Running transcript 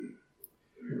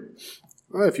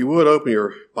All right, if you would, open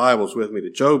your Bibles with me to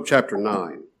Job chapter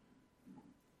 9.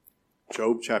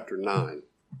 Job chapter 9.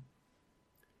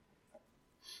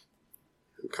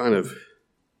 I'm kind of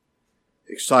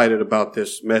excited about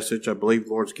this message. I believe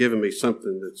the Lord's given me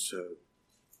something that's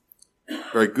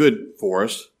very good for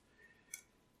us.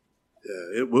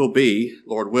 It will be,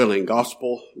 Lord willing,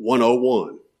 Gospel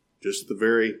 101, just the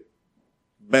very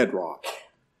bedrock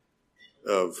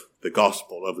of the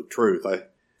gospel, of the truth. I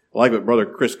like what Brother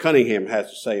Chris Cunningham has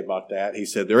to say about that. He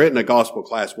said, there isn't a gospel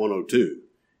class 102.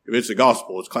 If it's a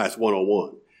gospel, it's class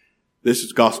 101. This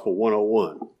is Gospel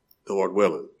 101, the Lord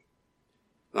willing.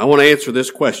 And I want to answer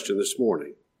this question this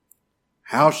morning.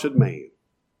 How should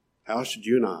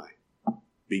you and I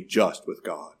be just with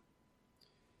God?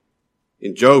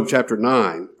 In Job chapter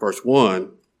 9, verse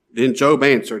 1, then Job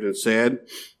answered and said,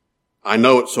 I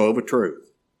know it so of a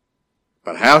truth.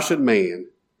 But how should man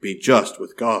be just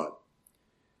with God?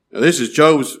 Now this is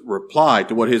Job's reply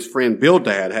to what his friend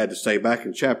Bildad had to say back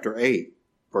in chapter 8,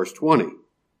 verse 20.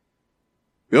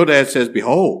 Bildad says,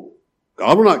 Behold,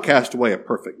 God will not cast away a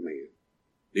perfect man,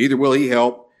 neither will he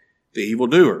help the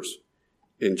evildoers.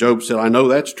 And Job said, I know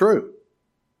that's true.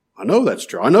 I know that's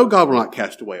true. I know God will not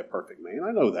cast away a perfect man.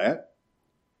 I know that.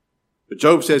 But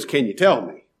Job says, can you tell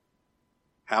me,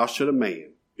 how should a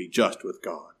man be just with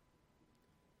God?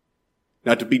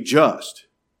 Now, to be just,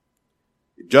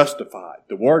 justified,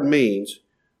 the word means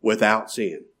without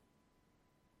sin.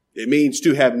 It means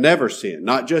to have never sinned,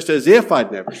 not just as if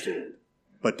I'd never sinned,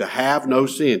 but to have no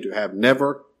sin, to have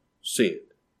never sinned.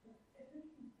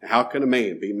 How can a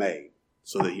man be made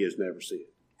so that he has never sinned?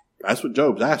 That's what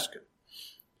Job's asking.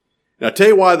 Now, I'll tell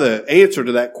you why the answer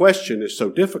to that question is so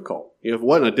difficult. If it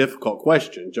wasn't a difficult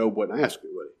question, Job wouldn't ask it,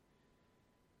 would he?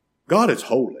 God is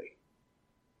holy.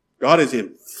 God is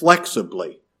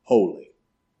inflexibly holy.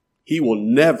 He will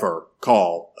never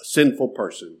call a sinful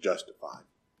person justified.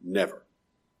 Never.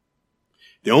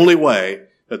 The only way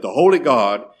that the holy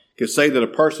God can say that a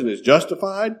person is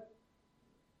justified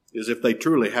is if they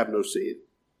truly have no sin.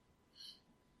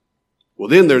 Well,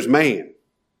 then there's man.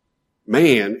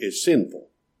 Man is sinful.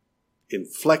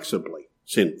 Inflexibly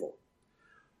sinful.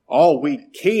 All we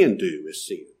can do is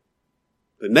sin.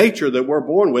 The nature that we're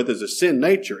born with is a sin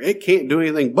nature. It can't do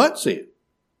anything but sin.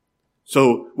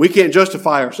 So we can't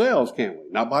justify ourselves, can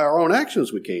we? Not by our own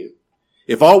actions we can.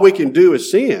 If all we can do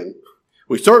is sin,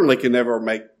 we certainly can never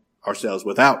make ourselves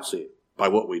without sin by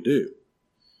what we do.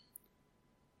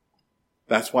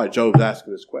 That's why Job's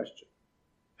asking this question.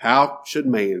 How should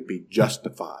man be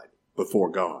justified before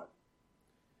God?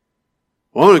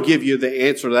 Well, I want to give you the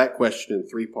answer to that question in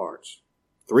 3 parts.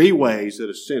 3 ways that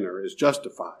a sinner is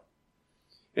justified.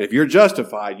 And if you're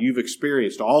justified, you've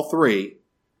experienced all 3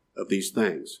 of these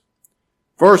things.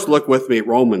 First, look with me at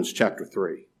Romans chapter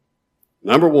 3.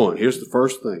 Number 1, here's the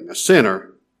first thing. A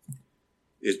sinner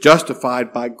is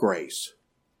justified by grace.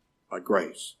 By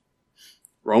grace.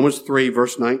 Romans 3,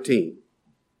 verse 19.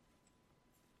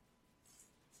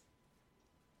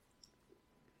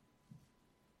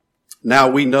 Now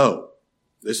we know.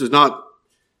 This is not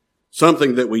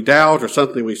something that we doubt or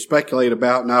something we speculate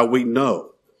about. Now we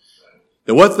know.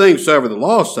 That what things soever the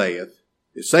law saith,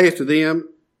 it saith to them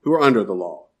who are under the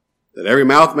law, that every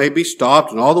mouth may be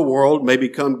stopped and all the world may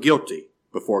become guilty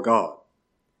before God.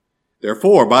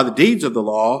 Therefore, by the deeds of the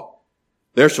law,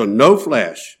 there shall no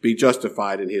flesh be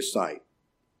justified in his sight.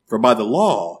 For by the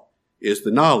law is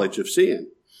the knowledge of sin.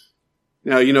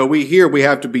 Now, we hear we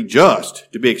have to be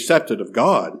just to be accepted of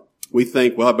God. We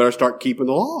think, well, I better start keeping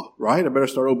the law, right? I better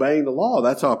start obeying the law.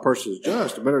 That's how a person is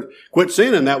just. I better quit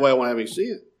sinning. That way I won't have any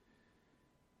sin.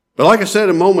 But like I said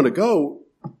a moment ago,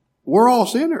 we're all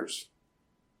sinners.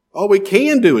 All we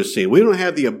can do is sin. We don't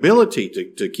have the ability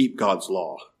to keep God's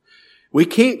law. We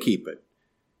can't keep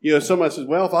it. Somebody says,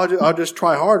 well, if I'll just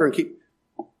try harder and keep...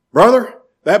 Brother,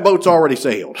 that boat's already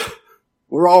sailed.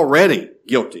 We're already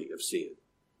guilty of sin.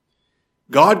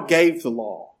 God gave the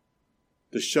law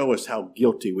to show us how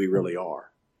guilty we really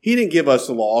are. He didn't give us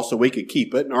the law so we could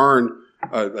keep it and earn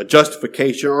a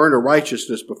justification, earn a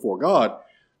righteousness before God.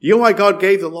 You know why God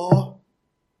gave the law?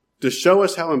 To show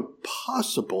us how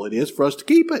impossible it is for us to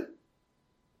keep it.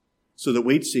 So that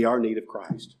we'd see our need of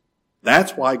Christ.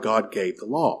 That's why God gave the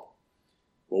law.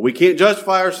 Well, we can't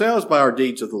justify ourselves by our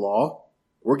deeds of the law.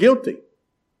 We're guilty.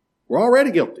 We're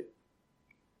already guilty.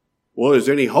 Well, is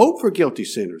there any hope for guilty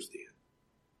sinners then?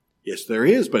 Yes, there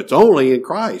is, but it's only in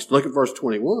Christ. Look at verse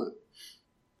 21.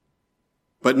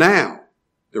 But now,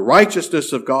 the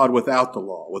righteousness of God without the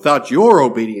law, without your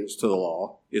obedience to the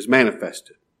law, is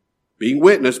manifested, being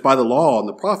witnessed by the law and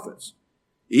the prophets,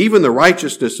 even the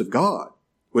righteousness of God,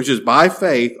 which is by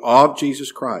faith of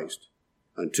Jesus Christ,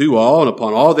 unto all and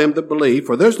upon all them that believe,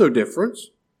 for there's no difference.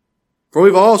 For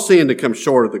we've all sinned and come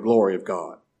short of the glory of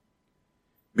God,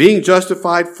 being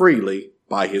justified freely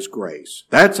by his grace.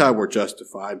 That's how we're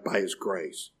justified, by his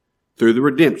grace, through the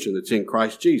redemption that's in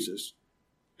Christ Jesus,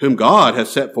 whom God has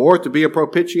set forth to be a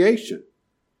propitiation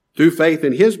through faith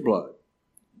in his blood,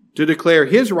 to declare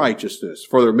his righteousness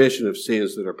for the remission of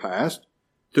sins that are past,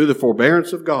 through the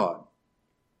forbearance of God.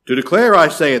 To declare, I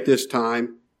say at this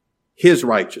time, his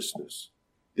righteousness,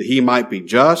 that he might be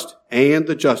just and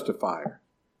the justifier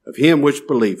of him which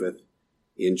believeth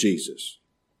in Jesus.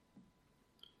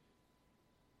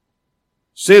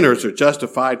 Sinners are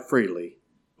justified freely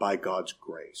by God's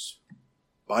grace.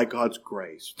 By God's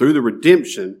grace. Through the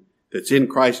redemption that's in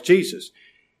Christ Jesus.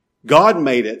 God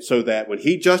made it so that when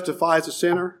he justifies a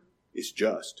sinner, it's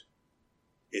just.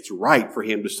 It's right for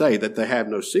him to say that they have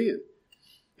no sin.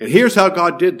 And here's how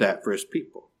God did that for his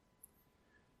people.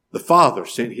 The Father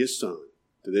sent his Son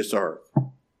to this earth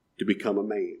to become a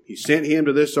man. He sent him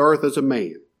to this earth as a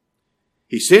man.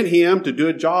 He sent him to do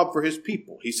a job for his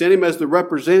people. He sent him as the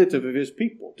representative of his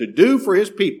people, to do for his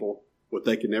people what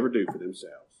they could never do for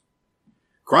themselves.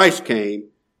 Christ came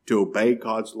to obey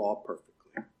God's law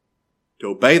perfectly, to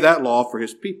obey that law for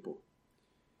his people.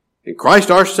 And Christ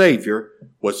our Savior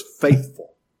was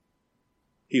faithful.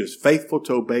 He was faithful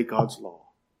to obey God's law.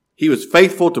 He was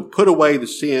faithful to put away the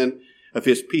sin of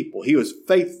his people. He was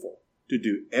faithful to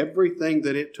do everything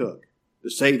that it took to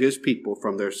save his people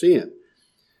from their sin.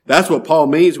 That's what Paul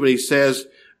means when he says,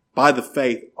 by the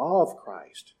faith of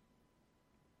Christ.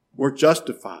 We're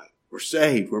justified. We're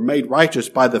saved. We're made righteous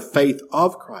by the faith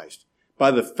of Christ. By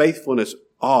the faithfulness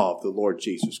of the Lord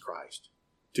Jesus Christ.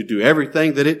 To do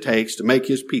everything that it takes to make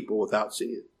his people without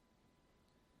sin.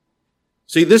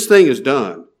 See, this thing is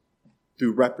done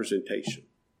through representation.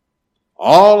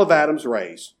 All of Adam's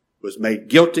race was made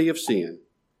guilty of sin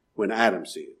when Adam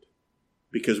sinned.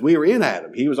 Because we were in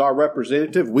Adam. He was our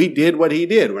representative. We did what he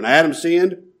did. When Adam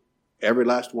sinned, every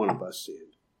last one of us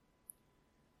sinned.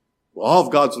 Well, all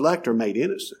of God's elect are made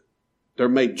innocent. They're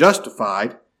made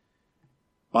justified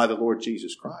by the Lord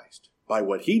Jesus Christ, by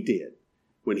what he did.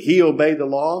 When he obeyed the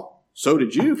law, so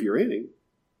did you if you're in him.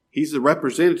 He's the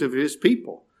representative of his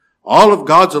people. All of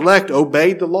God's elect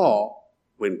obeyed the law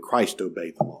when Christ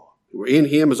obeyed the law. We're in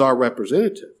him as our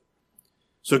representative.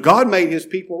 So God made his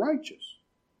people righteous.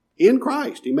 In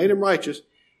Christ, he made them righteous,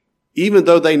 even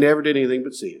though they never did anything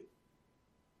but sin.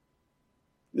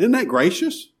 Isn't that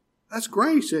gracious? That's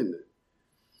grace, isn't it?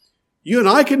 You and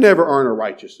I can never earn our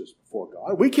righteousness before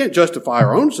God. We can't justify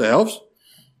our own selves.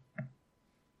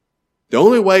 The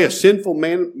only way a sinful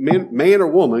man or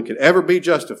woman could ever be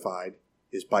justified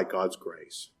is by God's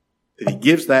grace. That he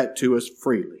gives that to us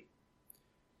freely.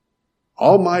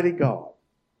 Almighty God,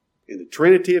 in the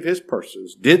Trinity of his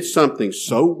persons, did something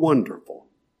so wonderful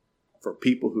for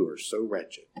people who are so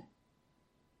wretched.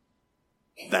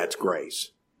 That's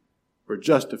grace. We're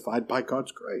justified by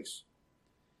God's grace.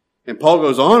 And Paul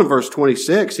goes on in verse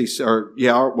 26, we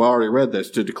already read this,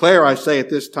 to declare, I say at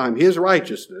this time, his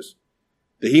righteousness,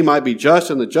 that he might be just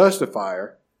and the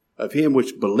justifier of him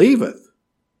which believeth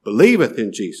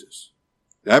in Jesus.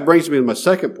 That brings me to my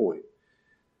second point.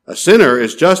 A sinner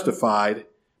is justified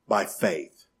by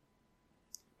faith.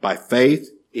 By faith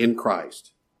in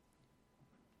Christ.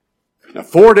 Now,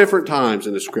 4 different times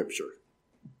in the scripture,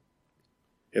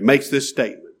 it makes this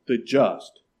statement, the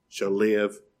just shall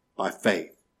live by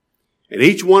faith. And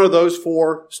each one of those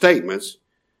 4 statements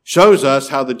shows us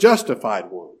how the justified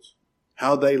ones,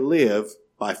 how they live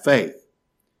by faith.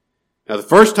 Now, the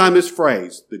first time this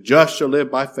phrase, the just shall live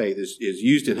by faith, is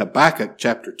used in Habakkuk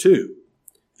chapter 2.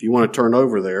 If you want to turn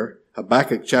over there,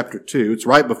 Habakkuk chapter 2, it's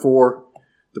right before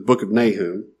the book of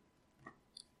Nahum.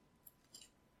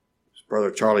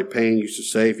 Brother Charlie Payne used to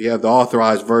say, if you have the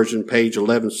authorized version, page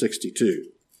 1162.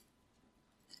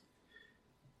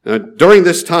 Now, during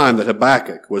this time that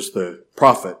Habakkuk was the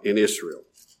prophet in Israel,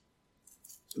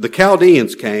 the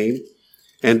Chaldeans came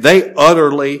and they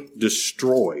utterly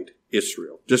destroyed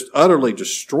Israel. Just utterly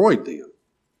destroyed them.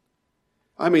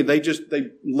 I mean, they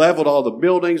leveled all the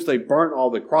buildings, they burnt all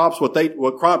the crops.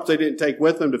 What crops they didn't take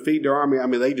with them to feed their army, I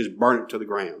mean, they just burnt it to the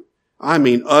ground. I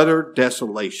mean, utter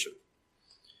desolation.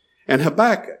 And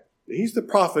Habakkuk, he's the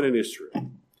prophet in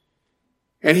Israel.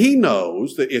 And he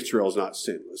knows that Israel's not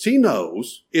sinless. He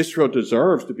knows Israel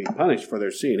deserves to be punished for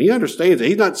their sin. He understands it.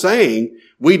 He's not saying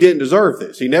we didn't deserve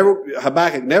this.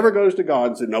 Habakkuk never goes to God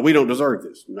and said, no, we don't deserve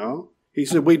this. No. He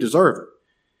said, we deserve it.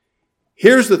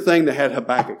 Here's the thing that had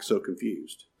Habakkuk so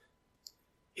confused.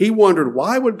 He wondered,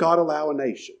 why would God allow a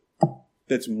nation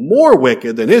that's more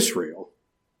wicked than Israel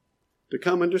to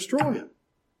come and destroy him?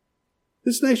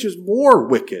 This nation is more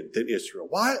wicked than Israel.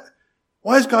 Why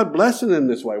is God blessing them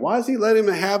this way? Why is he letting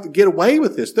them get away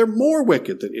with this? They're more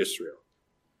wicked than Israel.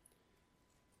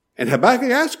 And Habakkuk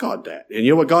asked God that. And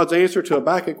you know what God's answer to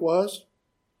Habakkuk was?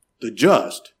 The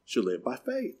just shall live by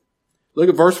faith. Look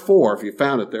at verse 4 if you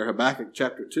found it there, Habakkuk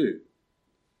chapter 2.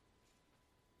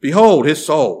 Behold, his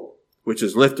soul, which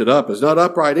is lifted up, is not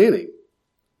upright in him,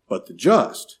 but the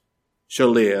just shall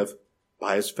live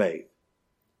by his faith.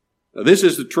 Now this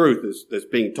is the truth that's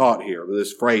being taught here.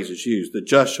 This phrase is used. The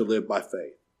just shall live by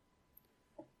faith.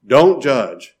 Don't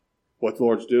judge what the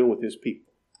Lord's doing with his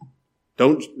people.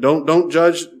 Don't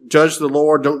judge the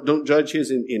Lord. Don't judge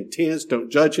his intents. Don't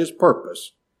judge his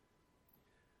purpose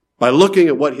by looking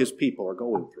at what his people are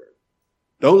going through.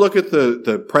 Don't look at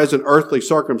the present earthly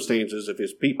circumstances of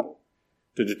his people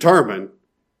to determine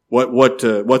what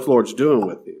the Lord's doing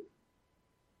with them.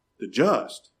 The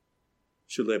just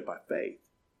should live by faith.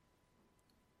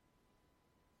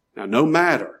 Now, no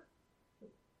matter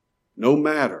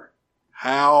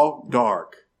how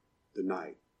dark the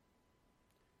night,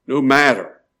 no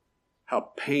matter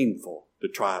how painful the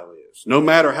trial is, no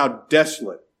matter how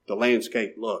desolate the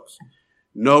landscape looks,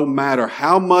 no matter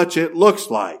how much it looks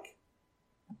like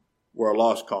we're a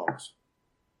lost cause,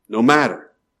 no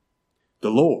matter, the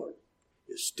Lord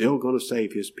is still going to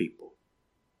save his people.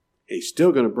 He's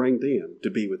still going to bring them to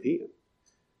be with him.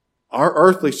 Our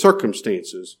earthly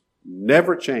circumstances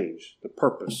never change the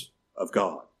purpose of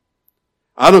God.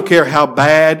 I don't care how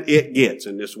bad it gets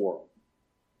in this world.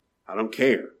 I don't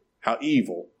care how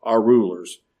evil our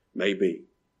rulers may be.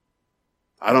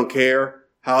 I don't care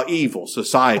how evil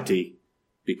society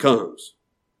becomes.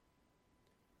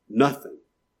 Nothing.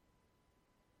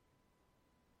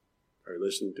 Are you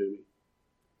listening to me?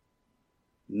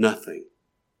 Nothing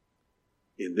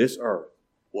in this earth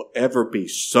will ever be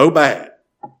so bad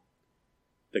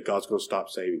that God's going to stop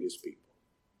saving his people.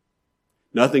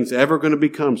 Nothing's ever going to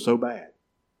become so bad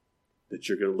that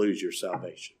you're going to lose your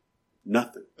salvation.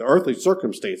 Nothing. The earthly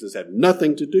circumstances have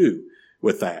nothing to do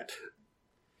with that.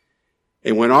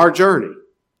 And when our journey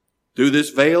through this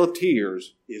vale of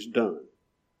tears is done,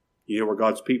 you know where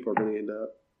God's people are going to end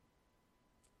up?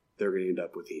 They're going to end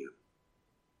up with him.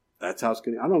 That's how it's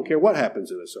going to, I don't care what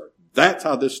happens in this earth. That's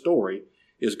how this story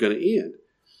is going to end.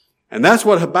 And that's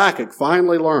what Habakkuk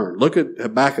finally learned. Look at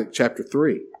Habakkuk chapter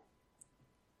 3,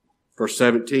 verse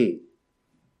 17.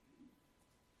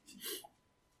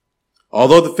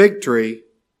 Although the fig tree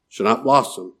shall not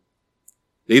blossom,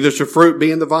 neither shall fruit be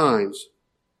in the vines,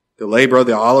 the labor of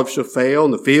the olive shall fail,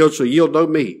 and the field shall yield no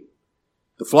meat.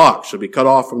 The flock shall be cut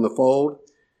off from the fold,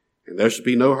 and there shall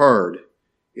be no herd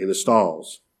in the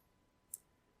stalls.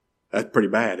 That's pretty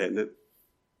bad, isn't it?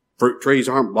 Fruit trees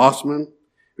aren't blossoming.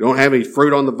 We don't have any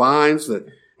fruit on the vines. We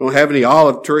don't have any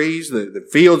olive trees. The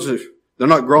fields, they're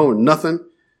not growing nothing.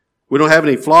 We don't have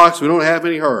any flocks. We don't have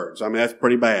any herds. I mean, that's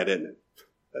pretty bad, isn't it?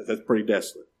 That's pretty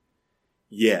desolate.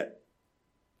 Yet,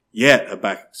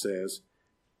 Habakkuk says,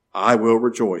 I will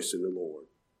rejoice in the Lord.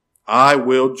 I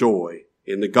will joy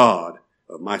in the God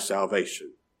of my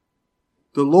salvation.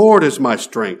 The Lord is my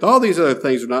strength. All these other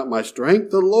things are not my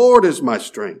strength. The Lord is my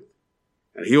strength.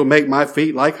 And he will make my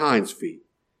feet like hinds' feet.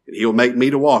 And he will make me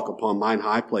to walk upon mine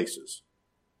high places.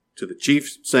 To the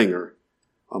chief singer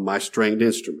on my stringed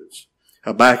instruments.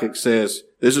 Habakkuk says,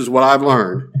 this is what I've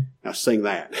learned. Now sing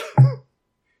that.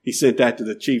 He sent that to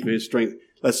the chief of his strength.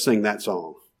 Let's sing that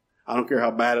song. I don't care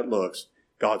how bad it looks.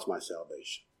 God's my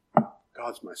salvation.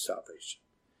 God's my salvation.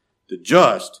 The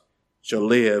just shall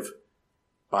live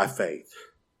by faith.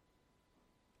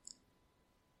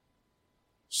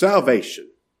 Salvation.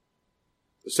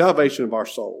 The salvation of our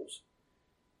souls.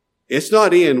 It's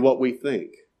not in what we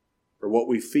think or what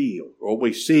we feel or what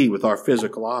we see with our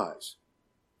physical eyes.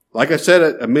 Like I said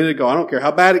a minute ago, I don't care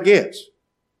how bad it gets.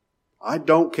 I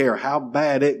don't care how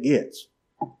bad it gets.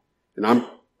 And I'm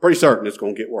pretty certain it's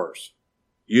going to get worse.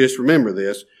 You just remember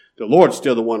this. The Lord's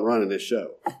still the one running this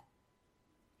show.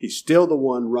 He's still the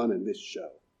one running this show.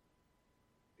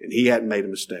 And he hadn't made a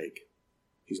mistake.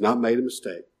 He's not made a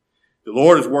mistake. The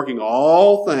Lord is working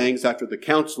all things after the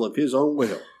counsel of his own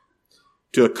will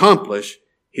to accomplish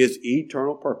his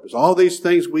eternal purpose. All these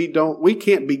things we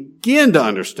can't begin to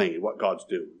understand what God's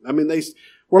doing. I mean,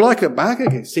 we're like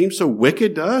Habakkuk. It seems so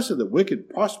wicked to us, and the wicked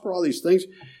prosper, all these things.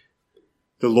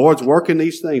 The Lord's working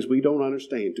these things we don't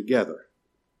understand together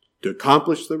to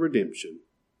accomplish the redemption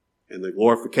and the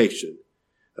glorification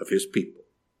of his people.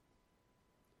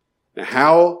 Now,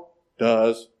 how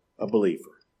does a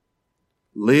believer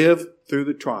live through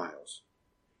the trials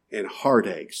and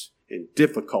heartaches and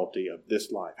difficulty of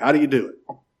this life? How do you do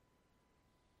it?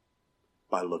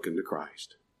 By looking to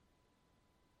Christ.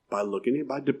 by looking at Him,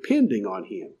 by depending on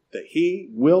Him, that He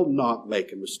will not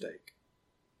make a mistake.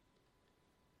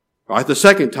 All right, the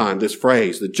second time this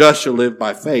phrase, the just shall live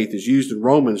by faith, is used in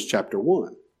Romans chapter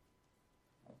 1.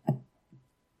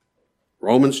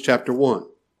 Romans chapter 1.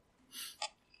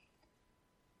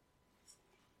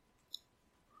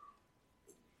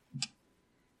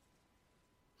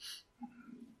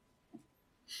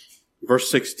 Verse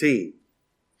 16.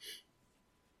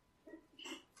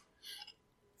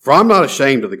 For I'm not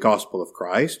ashamed of the gospel of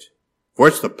Christ, for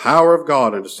it's the power of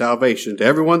God unto salvation to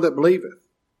everyone that believeth,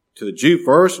 to the Jew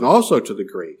first and also to the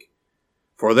Greek.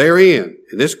 For therein,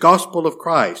 in this gospel of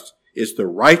Christ, is the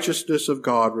righteousness of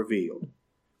God revealed,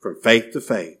 from faith to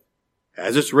faith.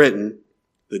 As it's written,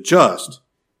 the just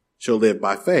shall live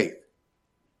by faith.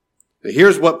 Now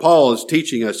here's what Paul is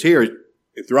teaching us here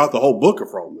throughout the whole book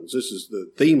of Romans. This is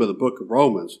the theme of the book of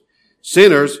Romans.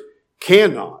 Sinners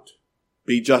cannot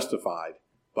be justified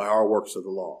by our works of the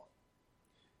law.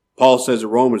 Paul says in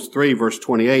Romans 3 verse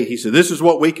 28, he said, this is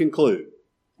what we conclude.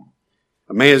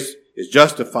 A man is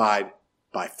justified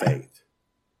by faith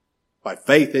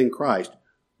in Christ,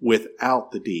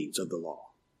 without the deeds of the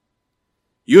law.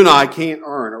 You and I can't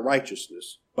earn a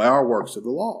righteousness by our works of the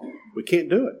law. We can't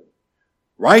do it.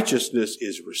 Righteousness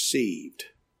is received.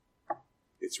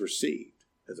 It's received.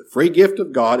 As a free gift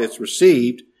of God, it's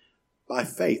received by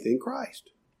faith in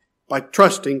Christ, by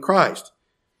trusting Christ.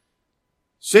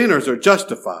 Sinners are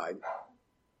justified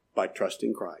by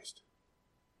trusting Christ,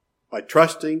 by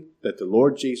trusting that the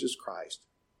Lord Jesus Christ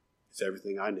is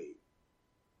everything I need.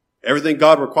 Everything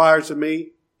God requires of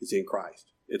me is in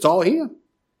Christ. It's all Him.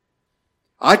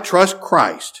 I trust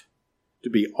Christ to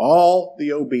be all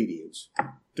the obedience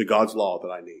to God's law that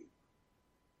I need.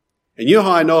 And you know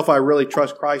how I know if I really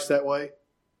trust Christ that way?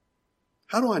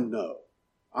 How do I know?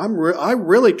 I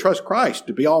really trust Christ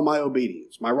to be all my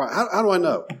obedience. How do I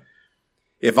know?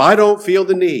 If I don't feel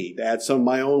the need to add some of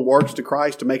my own works to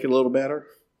Christ to make it a little better,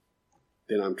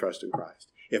 then I'm trusting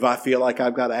Christ. If I feel like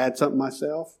I've got to add something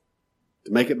myself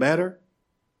to make it better,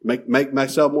 make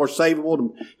myself more savable,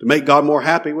 to make God more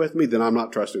happy with me, then I'm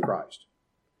not trusting Christ.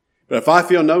 But if I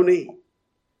feel no need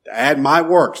to add my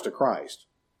works to Christ,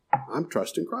 I'm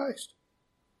trusting Christ.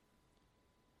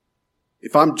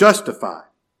 If I'm justified,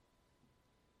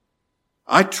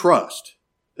 I trust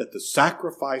that the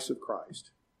sacrifice of Christ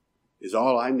is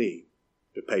all I need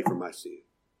to pay for my sin.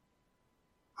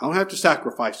 I don't have to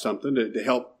sacrifice something to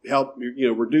help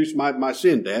reduce my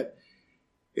sin debt.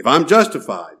 If I'm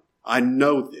justified, I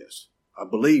know this. I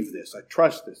believe this. I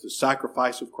trust this. The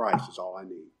sacrifice of Christ is all I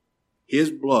need.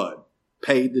 His blood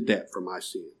paid the debt for my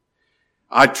sin.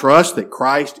 I trust that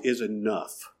Christ is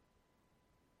enough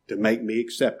to make me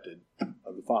accepted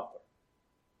of the Father.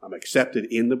 I'm accepted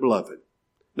in the beloved.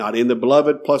 Not in the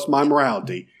beloved plus my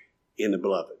morality, in the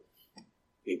beloved.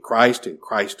 In Christ and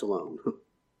Christ alone.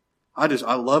 I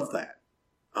love that.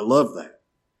 I love that.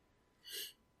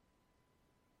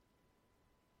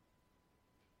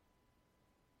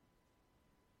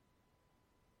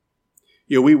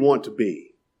 We want to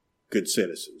be good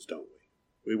citizens, don't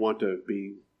we? We want to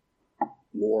be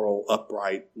moral,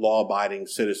 upright, law-abiding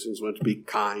citizens. We want to be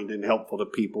kind and helpful to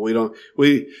people. I don't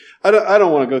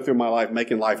want to go through my life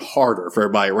making life harder for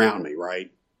everybody around me,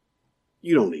 right?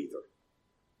 You don't either.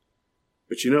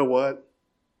 But you know what?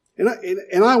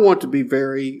 And I want to be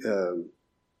very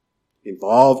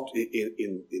involved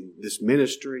in this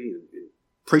ministry and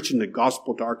preaching the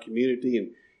gospel to our community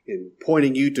and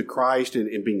pointing you to Christ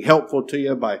and being helpful to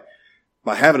you by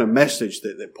having a message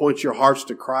that points your hearts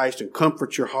to Christ and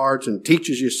comforts your hearts and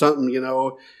teaches you something,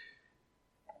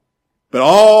 But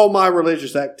all my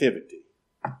religious activity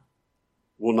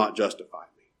will not justify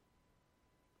me.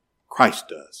 Christ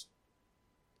does.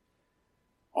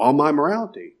 All my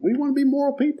morality. We want to be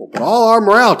moral people, but all our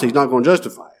morality is not going to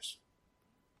justify us.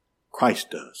 Christ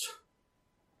does.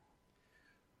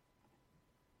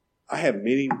 I have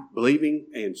many believing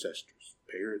ancestors,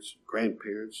 parents,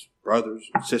 grandparents, brothers,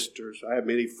 and sisters. I have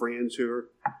many friends who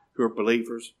are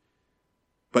believers.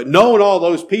 But knowing all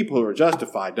those people who are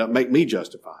justified doesn't make me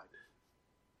justified.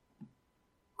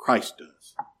 Christ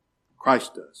does.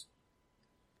 Christ does.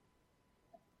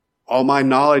 All my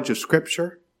knowledge of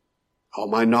Scripture, all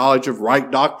my knowledge of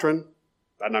right doctrine,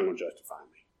 that's not going to justify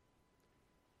me.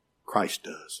 Christ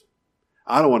does.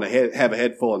 I don't want to have a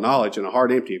head full of knowledge and a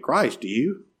heart empty of Christ, do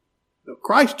you? No,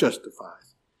 Christ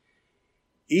justifies.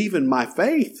 Even my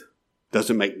faith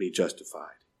doesn't make me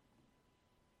justified.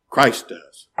 Christ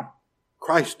does.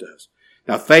 Christ does.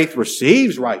 Now faith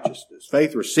receives righteousness.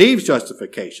 Faith receives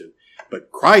justification.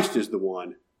 But Christ is the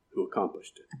one who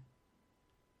accomplished it.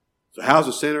 So how's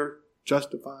a sinner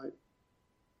justified?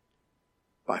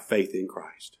 By faith in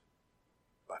Christ.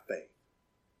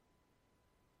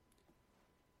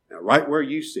 Now, right where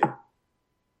you sit,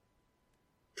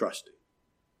 trust Him.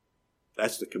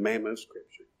 That's the commandment of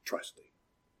Scripture. Trust Him.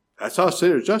 That's how a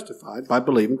sinner is justified, by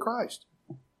believing Christ.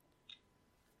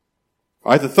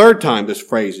 All right, the third time this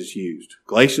phrase is used,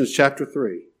 Galatians chapter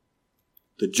 3.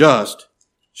 The just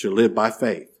shall live by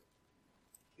faith.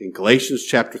 In Galatians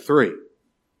chapter 3.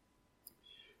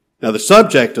 Now, the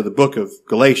subject of the book of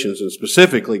Galatians, and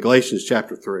specifically Galatians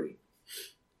chapter 3,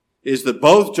 is that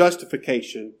both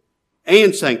justification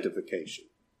and sanctification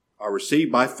are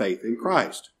received by faith in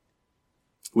Christ.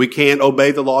 We can't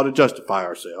obey the law to justify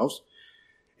ourselves,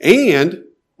 and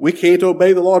we can't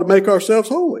obey the law to make ourselves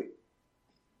holy.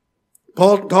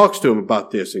 Paul talks to him about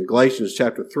this in Galatians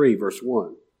chapter 3, verse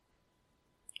 1.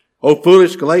 O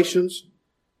foolish Galatians,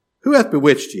 who hath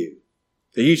bewitched you,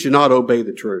 that ye should not obey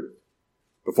the truth?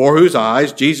 Before whose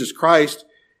eyes Jesus Christ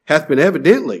hath been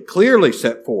evidently, clearly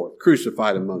set forth,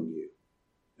 crucified among you.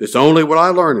 This only would I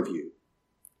learn of you.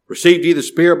 Received ye the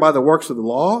Spirit by the works of the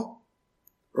law,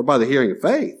 or by the hearing of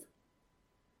faith?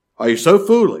 Are you so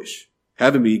foolish?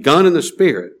 Having begun in the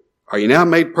Spirit, are you now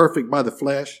made perfect by the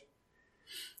flesh?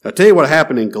 I'll tell you what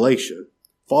happened in Galatia.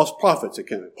 False prophets had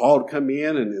come. Paul had come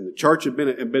in, and the church had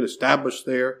been established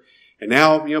there. And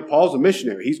now, Paul's a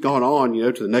missionary. He's gone on,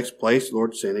 to the next place the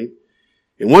Lord sent him.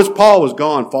 And once Paul was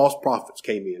gone, false prophets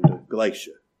came into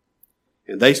Galatia.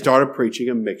 And they started preaching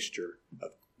a mixture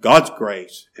of God's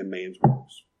grace and man's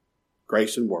works.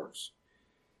 Grace and works.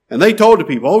 And they told the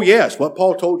people, oh yes, what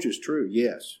Paul told you is true.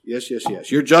 Yes.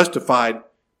 You're justified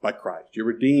by Christ. You're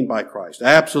redeemed by Christ.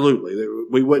 Absolutely.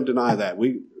 We wouldn't deny that.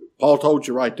 Paul told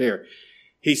you right there.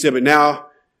 He said, but now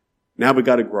we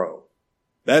got to grow.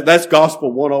 That's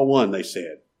gospel 101, they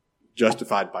said.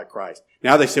 Justified by Christ.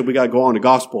 Now they said we got to go on to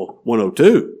gospel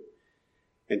 102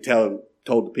 and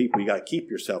told the people you got to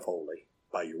keep yourself holy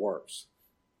by your works.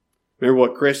 Remember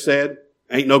what Chris said?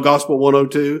 Ain't no gospel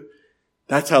 102.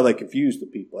 That's how they confuse the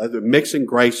people. They're mixing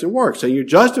grace and works. And you're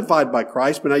justified by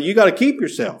Christ, but now you got to keep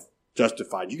yourself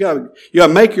justified. You got to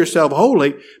make yourself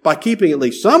holy by keeping at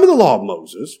least some of the law of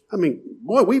Moses. I mean,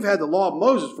 boy, we've had the law of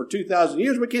Moses for 2,000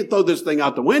 years. We can't throw this thing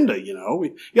out the window,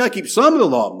 You got to keep some of the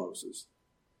law of Moses.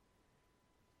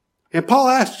 And Paul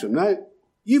asks him, now,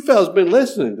 you fellas been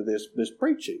listening to this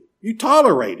preaching. You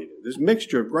tolerated it, this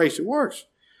mixture of grace and works.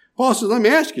 Paul says, let me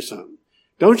ask you something.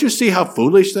 Don't you see how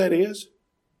foolish that is?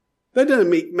 That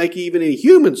doesn't make even any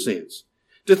human sense.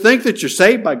 To think that you're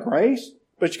saved by grace,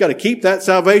 but you got to keep that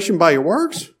salvation by your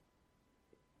works?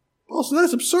 Paul says,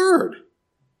 that's absurd.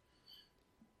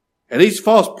 And these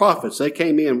false prophets, they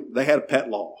came in, they had a pet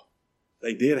law.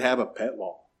 They did have a pet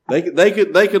law. They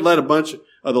could let a bunch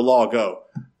of the law go.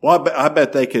 Well, I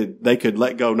bet they could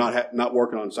let go not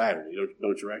working on Saturday.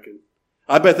 Don't you reckon?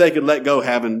 I bet they could let go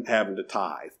having to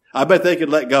tithe. I bet they could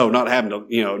let go not having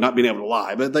to not being able to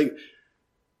lie. But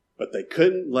they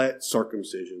couldn't let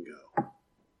circumcision go.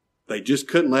 They just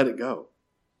couldn't let it go.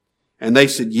 And they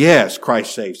said, yes,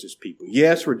 Christ saves his people.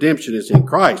 Yes, redemption is in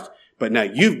Christ. But now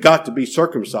you've got to be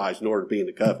circumcised in order to be in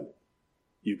the covenant.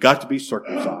 You've got to be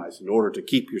circumcised in order to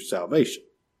keep your salvation.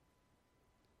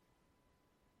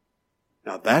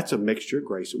 Now that's a mixture of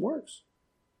grace and works.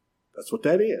 That's what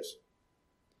that is.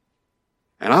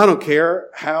 And I don't care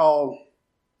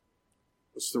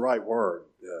what's the right word?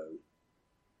 I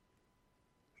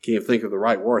can't think of the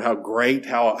right word. How great,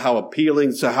 how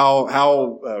appealing, so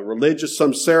how religious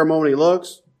some ceremony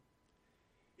looks.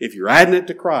 If you're adding it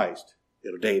to Christ,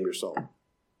 it'll damn your soul.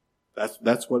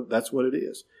 That's what it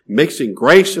is. Mixing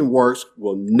grace and works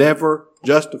will never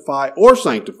justify or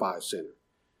sanctify a sinner.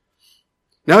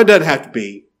 Now, it doesn't have to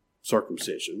be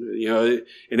circumcision.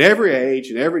 In every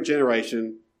age, in every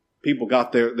generation, people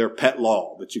got their pet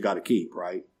law that you got to keep,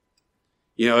 right?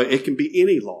 It can be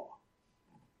any law.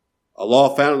 A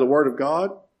law found in the Word of God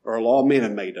or a law men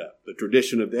have made up, the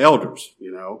tradition of the elders,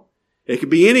 It could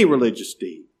be any religious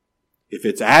deed. If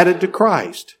it's added to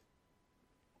Christ,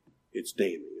 it's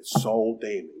damning. It's soul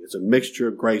damning. It's a mixture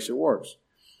of grace and works.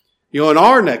 In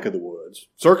our neck of the woods,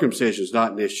 circumcision is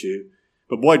not an issue.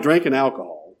 But boy, drinking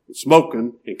alcohol, and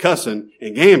smoking, and cussing,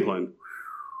 and gambling,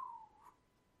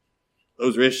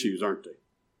 those are issues, aren't they?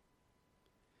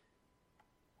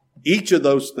 Each of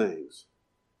those things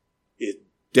is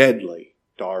deadly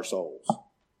to our souls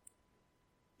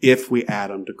if we add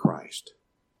them to Christ.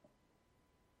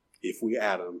 If we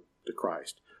add them to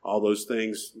Christ. All those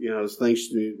things,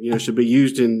 should be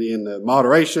used in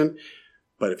moderation.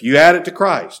 But if you add it to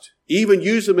Christ, even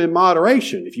use them in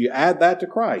moderation, if you add that to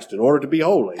Christ in order to be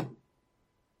holy,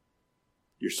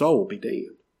 your soul will be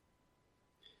damned.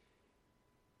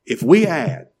 If we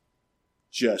add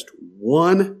just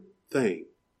one thing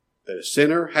that a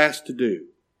sinner has to do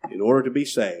in order to be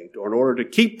saved or in order to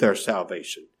keep their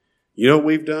salvation. You know what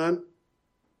we've done?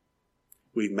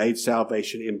 We've made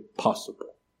salvation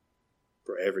impossible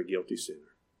for every guilty sinner.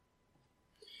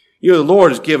 You know, the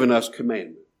Lord has given us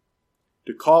commandment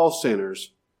to call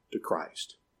sinners to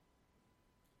Christ.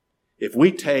 If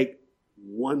we take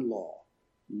one law,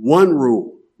 one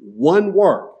rule, one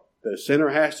work that a sinner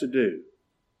has to do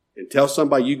and tell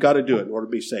somebody you've got to do it in order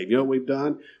to be saved, you know what we've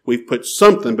done? We've put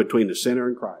something between the sinner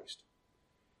and Christ.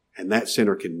 And that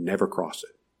sinner can never cross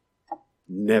it.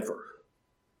 Never.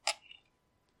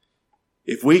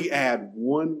 If we add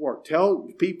one work, tell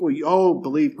people, oh,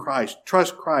 believe Christ,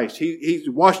 trust Christ. He's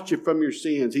washed you from your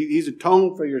sins. He's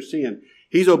atoned for your sin.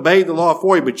 He's obeyed the law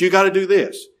for you, but you got to do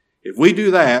this. If we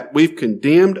do that, we've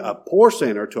condemned a poor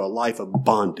sinner to a life of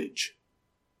bondage.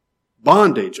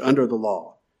 Bondage under the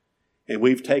law. And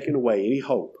we've taken away any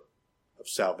hope of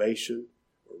salvation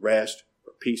or rest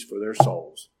or peace for their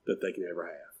souls that they can ever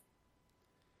have.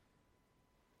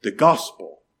 The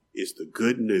gospel is the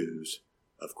good news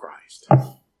of Christ.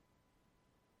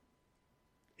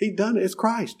 He done it. It's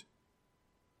Christ.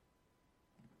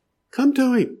 Come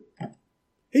to Him.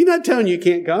 He's not telling you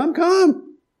can't come.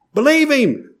 Come. Believe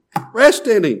Him. Rest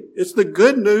in Him. It's the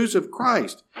good news of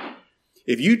Christ.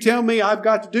 If you tell me I've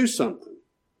got to do something,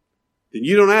 then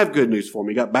you don't have good news for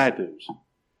me. You got bad news.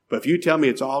 But if you tell me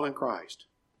it's all in Christ,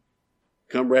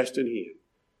 come rest in Him,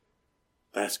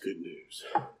 that's good news.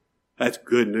 That's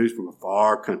good news from a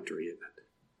far country, isn't it?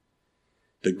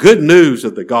 The good news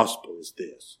of the gospel is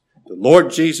this. The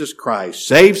Lord Jesus Christ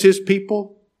saves His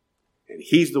people, and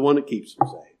He's the one that keeps them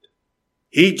saved.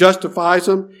 He justifies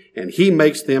them, and He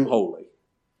makes them holy.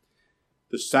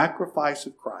 The sacrifice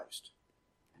of Christ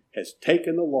has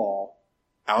taken the law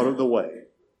out of the way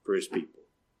for His people.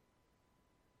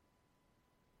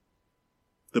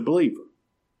 The believer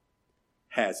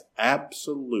has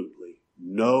absolutely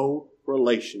no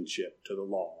relationship to the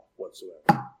law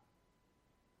whatsoever.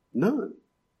 None.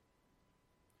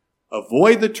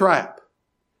 Avoid the trap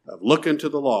of looking to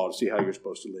the law to see how you're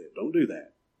supposed to live. Don't do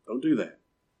that. Don't do that.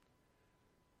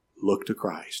 Look to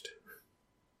Christ.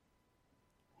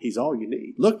 He's all you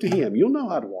need. Look to Him. You'll know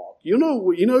how to walk. You know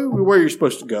where you're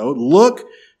supposed to go. Look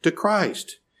to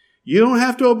Christ. You don't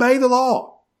have to obey the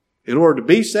law in order to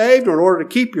be saved or in order to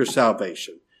keep your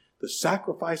salvation. The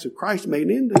sacrifice of Christ made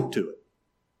an end to it.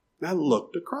 Now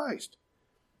look to Christ.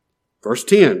 Verse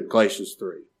 10, Galatians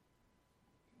 3.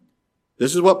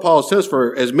 This is what Paul says,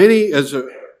 for as many as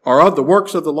are of the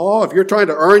works of the law, if you're trying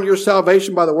to earn your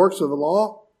salvation by the works of the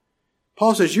law,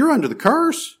 Paul says you're under the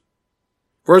curse.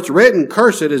 For it's written,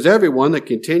 cursed is everyone that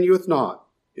continueth not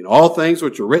in all things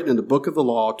which are written in the book of the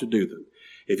law to do them.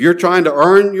 If you're trying to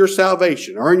earn your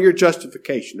salvation, earn your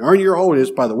justification, earn your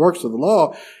holiness by the works of the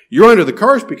law, you're under the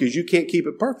curse because you can't keep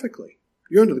it perfectly.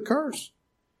 You're under the curse.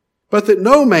 But that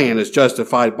no man is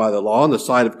justified by the law in the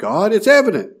sight of God, it's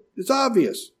evident. It's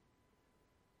obvious.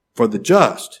 For the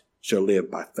just shall live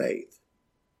by faith.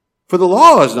 For the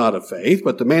law is not of faith,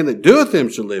 but the man that doeth them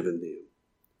shall live in them.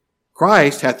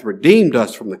 Christ hath redeemed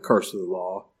us from the curse of the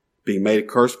law, being made a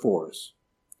curse for us.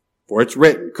 For it's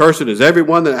written, cursed is every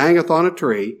one that hangeth on a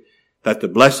tree, that the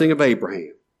blessing of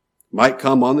Abraham might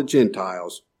come on the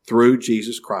Gentiles through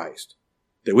Jesus Christ,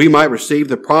 that we might receive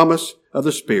the promise of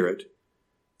the Spirit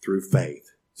through faith.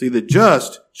 See, the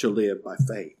just shall live by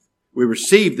faith. We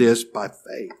receive this by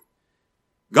faith.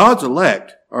 God's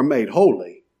elect are made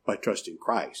holy by trusting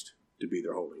Christ to be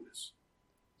their holiness.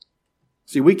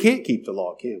 See, we can't keep the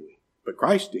law, can we? But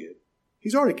Christ did.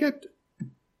 He's already kept it.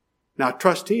 Now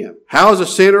trust Him. How is a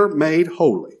sinner made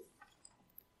holy?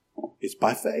 It's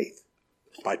by faith.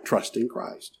 It's by trusting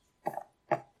Christ.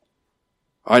 All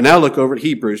right, now look over at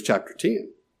Hebrews chapter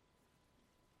 10.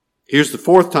 Here's the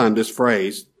fourth time this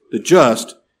phrase, the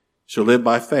just shall live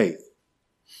by faith.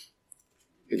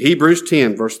 In Hebrews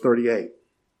 10, verse 38.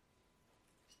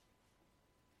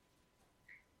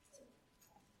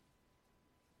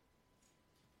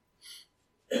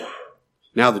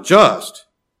 Now the just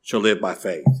shall live by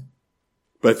faith.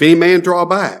 But if any man draw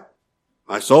back,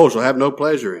 my soul shall have no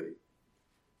pleasure in him.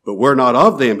 But we're not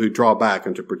of them who draw back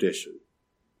unto perdition,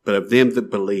 but of them that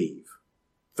believe.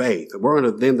 Faith. And we're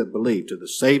of them that believe to the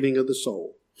saving of the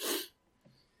soul.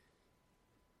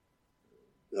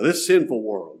 Now this sinful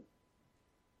world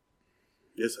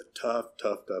is a tough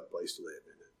place to live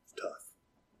in. It's tough.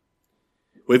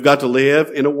 We've got to live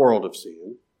in a world of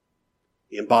sin,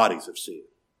 in bodies of sin.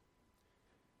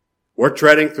 We're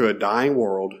treading through a dying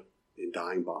world in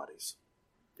dying bodies.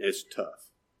 And it's tough.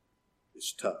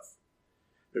 It's tough.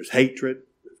 There's hatred,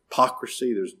 there's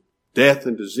hypocrisy, there's death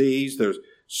and disease, there's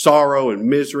sorrow and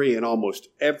misery in almost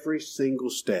every single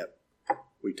step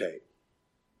we take.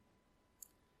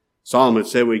 Solomon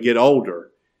said when you get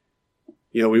older,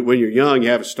 when you're young, you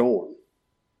have a storm.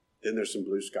 Then there's some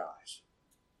blue skies.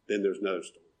 Then there's no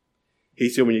storm. He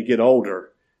said when you get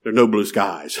older, there's no blue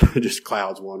skies. Just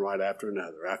clouds one right after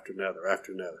another, after another,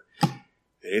 after another. And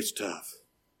it's tough.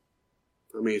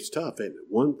 It's tough, isn't it?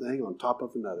 One thing on top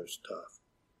of another is tough.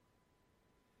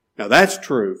 Now that's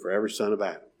true for every son of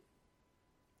Adam.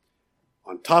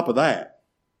 On top of that,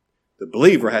 the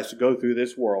believer has to go through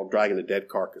this world dragging a dead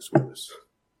carcass with us.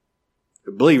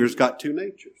 The believer's got two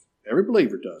natures. Every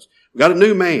believer does. We've got a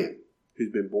new man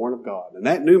who's been born of God. And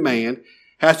that new man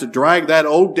has to drag that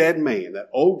old dead man, that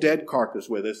old dead carcass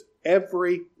with us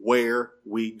everywhere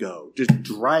we go. Just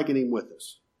dragging him with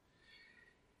us.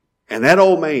 And that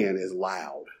old man is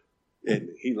loud, isn't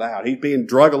he? He's loud. He's being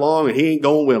dragged along and he ain't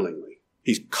going willingly.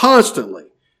 He's constantly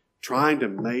trying to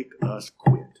make us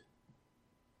quit.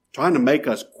 Trying to make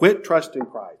us quit trusting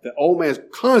Christ. The old man's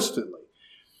constantly,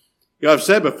 I've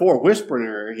said before, whispering in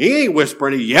our ear. He ain't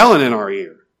whispering, he's yelling in our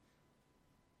ear.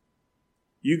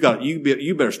 You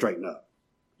better straighten up.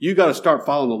 You got to start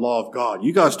following the law of God.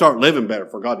 You got to start living better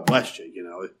for God to bless you.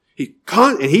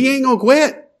 And he ain't gonna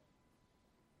quit.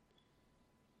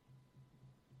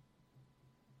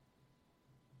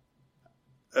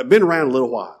 I've been around a little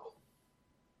while.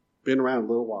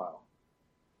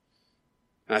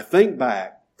 And I think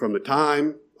back from the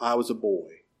time I was a boy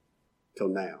till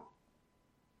now,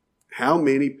 how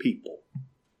many people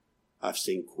I've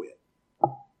seen quit.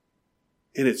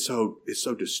 And it's so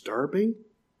disturbing.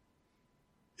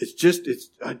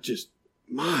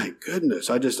 My goodness.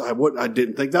 I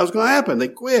didn't think that was going to happen. They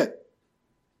quit.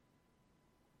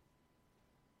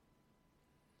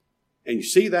 And you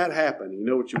see that happen. You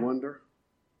know what you wonder?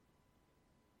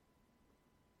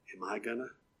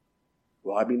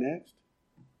 Will I be next?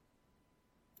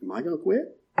 Am I going to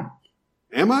quit?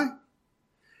 Am I?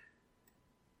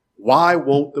 Why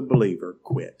won't the believer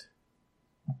quit?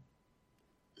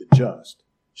 The just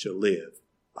shall live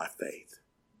by faith.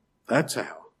 That's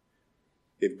how.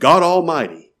 If God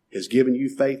Almighty has given you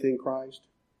faith in Christ,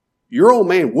 your old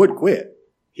man would quit.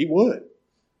 He would.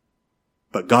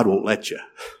 But God won't let you.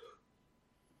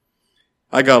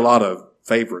 I got a lot of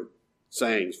favorite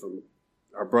sayings from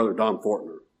our brother Don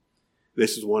Fortner.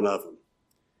 This is one of them.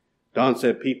 Don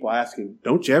said, people ask him,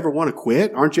 don't you ever want to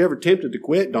quit? Aren't you ever tempted to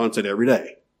quit? Don said, every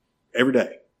day. Every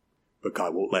day. But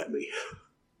God won't let me.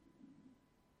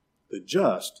 The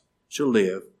just shall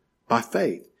live by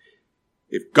faith.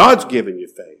 If God's given you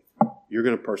faith, you're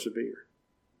going to persevere.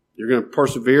 You're going to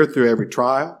persevere through every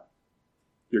trial.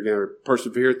 You're going to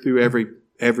persevere through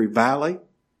every valley.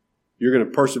 You're going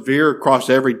to persevere across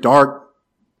every dark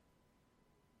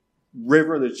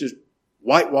river that's just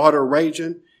white water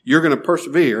raging. You're going to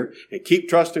persevere and keep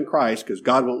trusting Christ because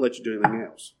God won't let you do anything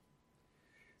else.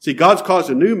 See, God's caused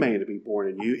a new man to be born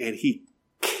in you, and he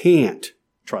can't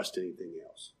trust anything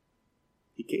else.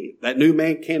 He can't. That new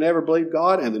man can't ever believe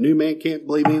God, and the new man can't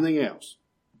believe anything else.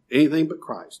 Anything but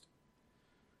Christ.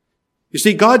 You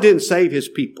see, God didn't save his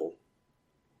people.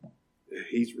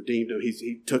 He's redeemed them.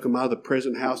 He took them out of the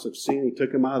prison house of sin. He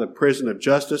took them out of the prison of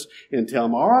justice and tell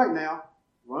them, all right now,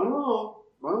 run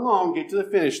along, get to the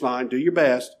finish line, do your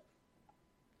best.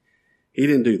 He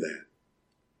didn't do that.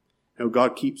 No,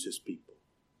 God keeps his people.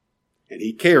 And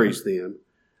he carries them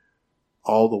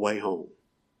all the way home.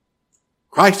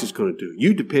 Christ is going to do it.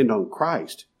 You depend on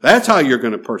Christ. That's how you're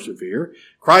going to persevere.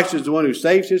 Christ is the one who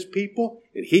saves his people,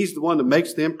 and he's the one that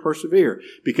makes them persevere.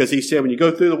 Because he said, when you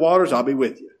go through the waters, I'll be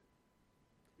with you.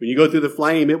 When you go through the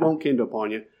flame, it won't kindle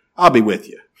upon you. I'll be with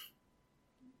you.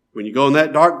 When you go in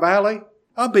that dark valley,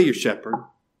 I'll be your shepherd.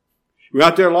 You're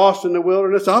out there lost in the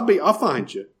wilderness, I'll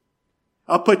find you.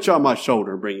 I'll put you on my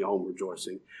shoulder and bring you home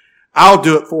rejoicing. I'll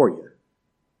do it for you.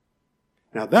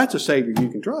 Now that's a Savior you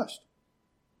can trust.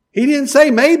 He didn't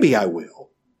say maybe I will.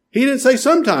 He didn't say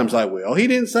sometimes I will. He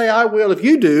didn't say I will if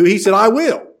you do. He said I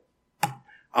will.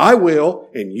 I will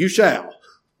and you shall.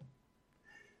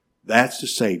 That's the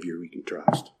Savior we can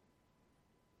trust.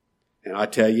 And I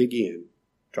tell you again,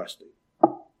 trust him.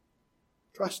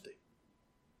 Trust him.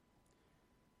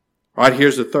 All right,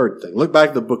 here's the third thing. Look back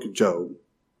at the book of Job.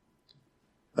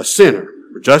 A sinner,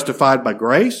 we're justified by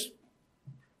grace,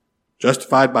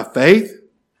 justified by faith,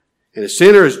 and a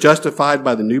sinner is justified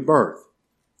by the new birth.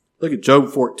 Look at Job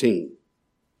 14.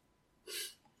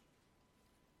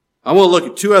 I want to look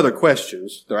at two other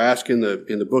questions they're asking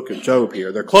in the book of Job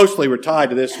here. They're closely tied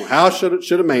to this one. How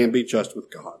should a man be just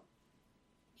with God?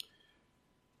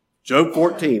 Job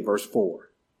 14, verse 4.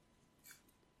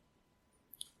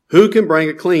 Who can bring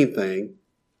a clean thing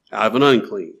out of an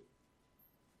unclean?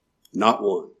 Not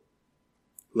one.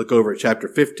 Look over at chapter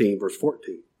 15, verse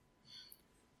 14.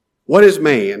 What is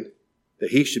man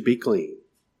that he should be clean.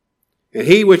 And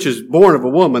he which is born of a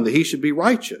woman, that he should be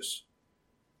righteous.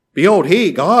 Behold,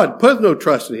 he, God, putteth no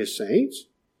trust in his saints.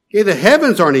 Yea, the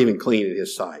heavens aren't even clean in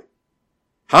his sight.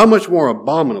 How much more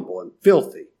abominable and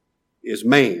filthy is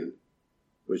man,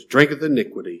 which drinketh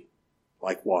iniquity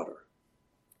like water.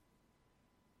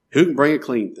 Who can bring a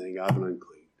clean thing out of an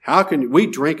unclean? How can we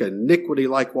drink iniquity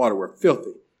like water? We're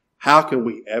filthy. How can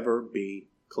we ever be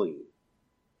clean?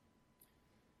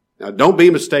 Now, don't be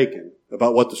mistaken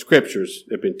about what the scriptures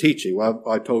have been teaching. Well,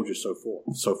 I told you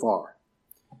so far.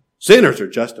 Sinners are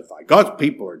justified. God's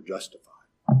people are justified.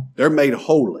 They're made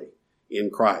holy in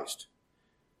Christ.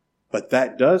 But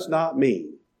that does not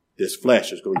mean this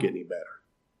flesh is going to get any better.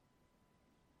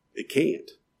 It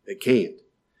can't. It can't.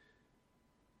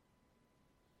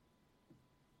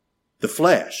 The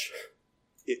flesh,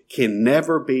 it can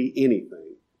never be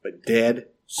anything but dead,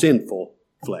 sinful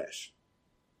flesh.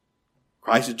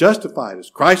 Christ has justified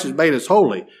us. Christ has made us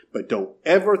holy. But don't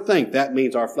ever think that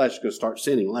means our flesh is going to start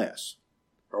sinning less.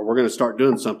 Or we're going to start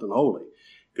doing something holy.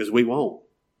 Because we won't.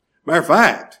 Matter of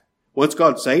fact, once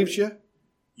God saves you,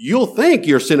 you'll think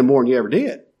you're sinning more than you ever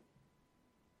did.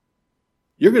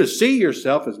 You're going to see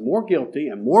yourself as more guilty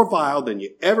and more vile than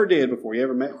you ever did before you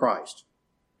ever met Christ.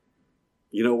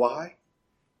 You know why?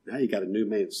 Now you got a new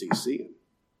man that sees sin.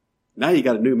 Now you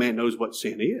got a new man that knows what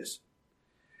sin is.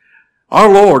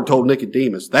 Our Lord told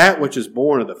Nicodemus, that which is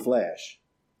born of the flesh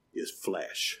is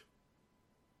flesh.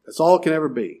 That's all it can ever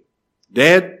be.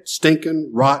 Dead,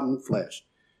 stinking, rotten flesh.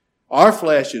 Our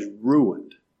flesh is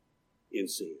ruined in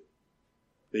sin.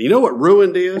 Now, you know what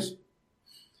ruined is?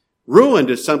 Ruined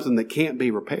is something that can't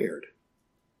be repaired.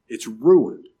 It's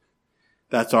ruined.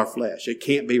 That's our flesh. It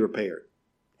can't be repaired.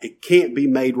 It can't be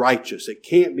made righteous. It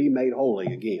can't be made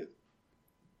holy again.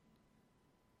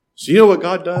 So you know what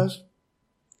God does?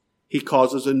 He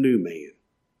causes a new man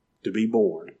to be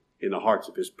born in the hearts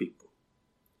of his people.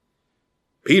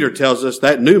 Peter tells us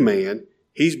that new man,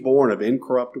 he's born of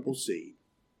incorruptible seed,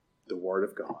 the Word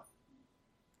of God.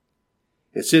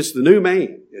 And since the new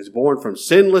man is born from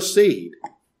sinless seed,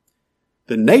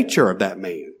 the nature of that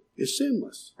man is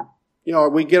sinless. You know,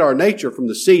 we get our nature from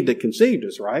the seed that conceived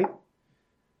us, right?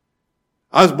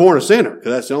 I was born a sinner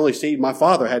because that's the only seed my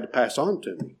father had to pass on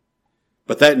to me.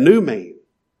 But that new man,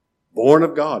 born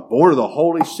of God, born of the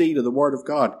holy seed of the Word of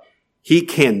God, he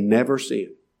can never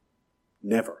sin.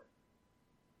 Never.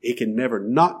 He can never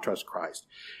not trust Christ.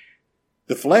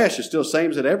 The flesh is still the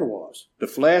same as it ever was. The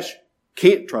flesh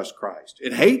can't trust Christ.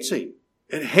 It hates him.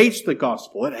 It hates the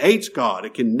gospel. It hates God.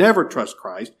 It can never trust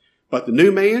Christ. But the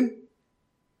new man,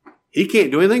 he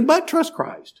can't do anything but trust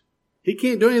Christ. He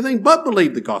can't do anything but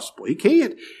believe the gospel. He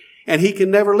can't. And he can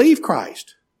never leave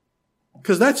Christ.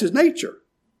 Because that's his nature.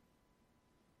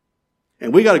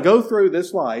 And we got to go through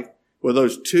this life with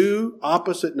those two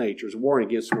opposite natures warring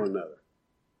against one another.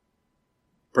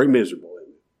 Pretty miserable,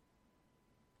 isn't it?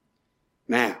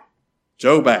 Now,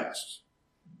 Job asks,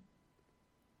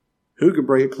 who can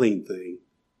bring a clean thing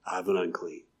out of an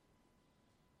unclean?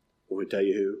 Want me to tell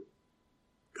you who?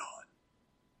 God.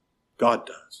 God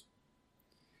does.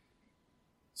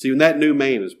 See, when that new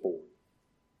man is born,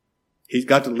 he's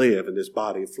got to live in this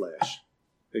body of flesh.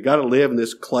 He's got to live in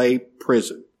this clay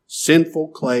prison, sinful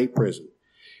clay prison.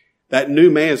 That new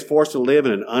man is forced to live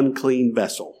in an unclean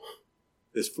vessel,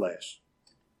 this flesh.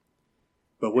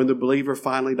 But when the believer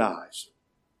finally dies,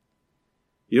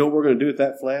 you know what we're going to do with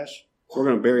that flesh? We're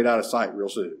going to bury it out of sight real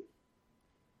soon.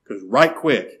 Because right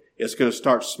quick, it's going to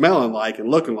start smelling like and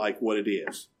looking like what it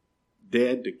is.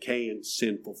 Dead, decaying,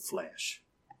 sinful flesh.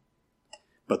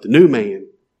 But the new man,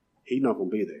 he's not going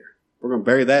to be there. We're going to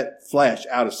bury that flesh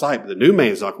out of sight, but the new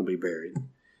man's not going to be buried.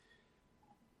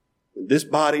 When this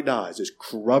body dies, this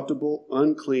corruptible,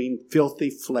 unclean, filthy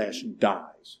flesh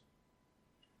dies.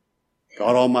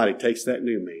 God Almighty takes that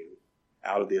new man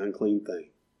out of the unclean thing.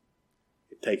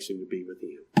 It takes him to be with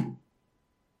him.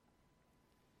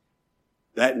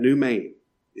 That new man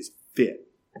is fit.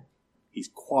 He's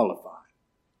qualified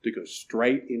to go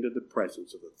straight into the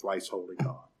presence of the thrice holy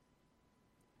God.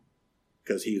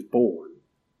 Because he was born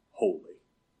holy.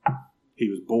 He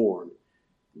was born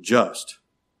just.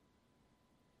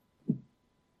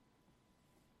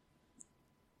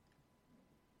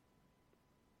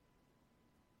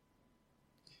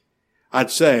 I'd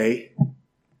say,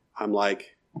 I'm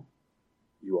like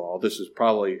you all, this is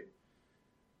probably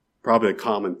a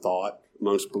common thought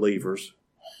amongst believers.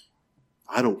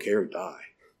 I don't care to die.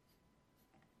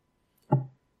 A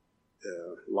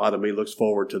lot of me looks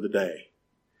forward to the day.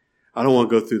 I don't want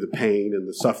to go through the pain and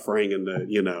the suffering and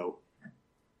the,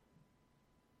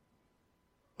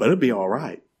 But it'll be all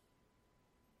right.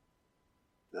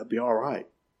 That'll be all right.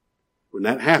 When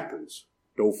that happens,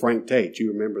 Old Frank Tate,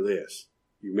 you remember this.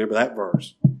 You remember that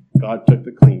verse. God took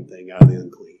the clean thing out of the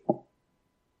unclean.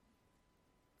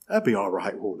 That'd be all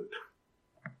right, won't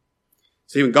it?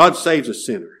 See, when God saves a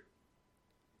sinner,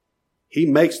 He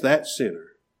makes that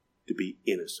sinner to be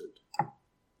innocent,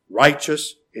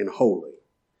 righteous, and holy.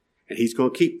 And He's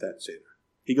going to keep that sinner.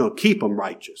 He's going to keep them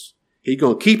righteous. He's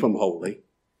going to keep them holy.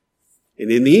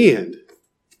 And in the end,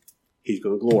 He's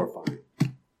going to glorify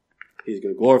Him. He's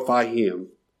going to glorify Him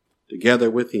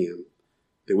together with Him,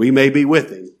 that we may be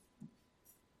with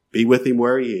Him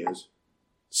where He is,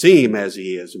 see Him as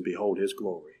He is, and behold His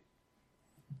glory.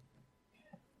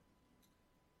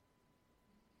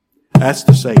 That's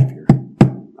the Savior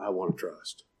I want to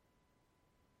trust.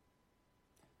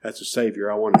 That's the Savior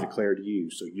I want to declare to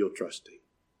you, so you'll trust Him.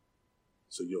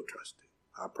 So you'll trust Him.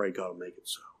 I pray God will make it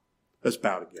so. Let's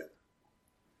bow together.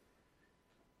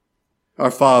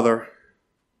 Our Father,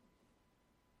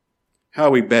 how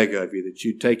we beg of you that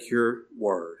you take your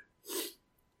word,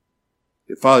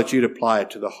 and Father, that you'd apply it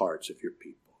to the hearts of your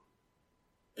people,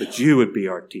 that you would be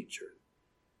our teacher.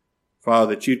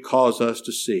 Father, that you'd cause us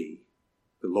to see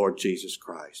the Lord Jesus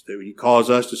Christ, that you'd cause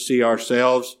us to see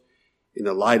ourselves in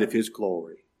the light of His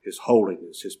glory, His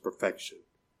holiness, His perfection,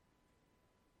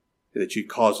 and that you'd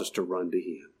cause us to run to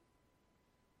Him.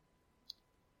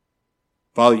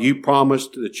 Father, you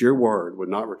promised that your word would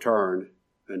not return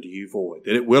unto you void,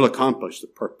 that it will accomplish the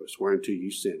purpose whereunto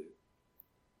you sent it.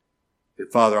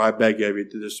 And Father, I beg of you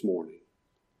this morning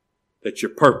that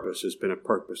your purpose has been a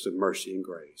purpose of mercy and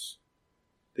grace,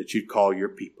 that you'd call your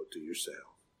people to yourself.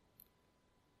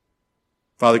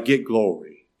 Father, get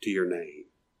glory to your name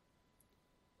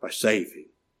by saving,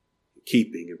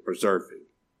 keeping, and preserving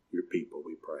your people,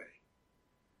 we pray.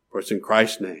 For it's in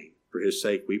Christ's name, for His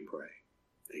sake we pray.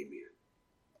 Amen.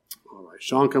 All right,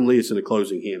 Sean, come lead us in a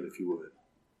closing hymn if you would.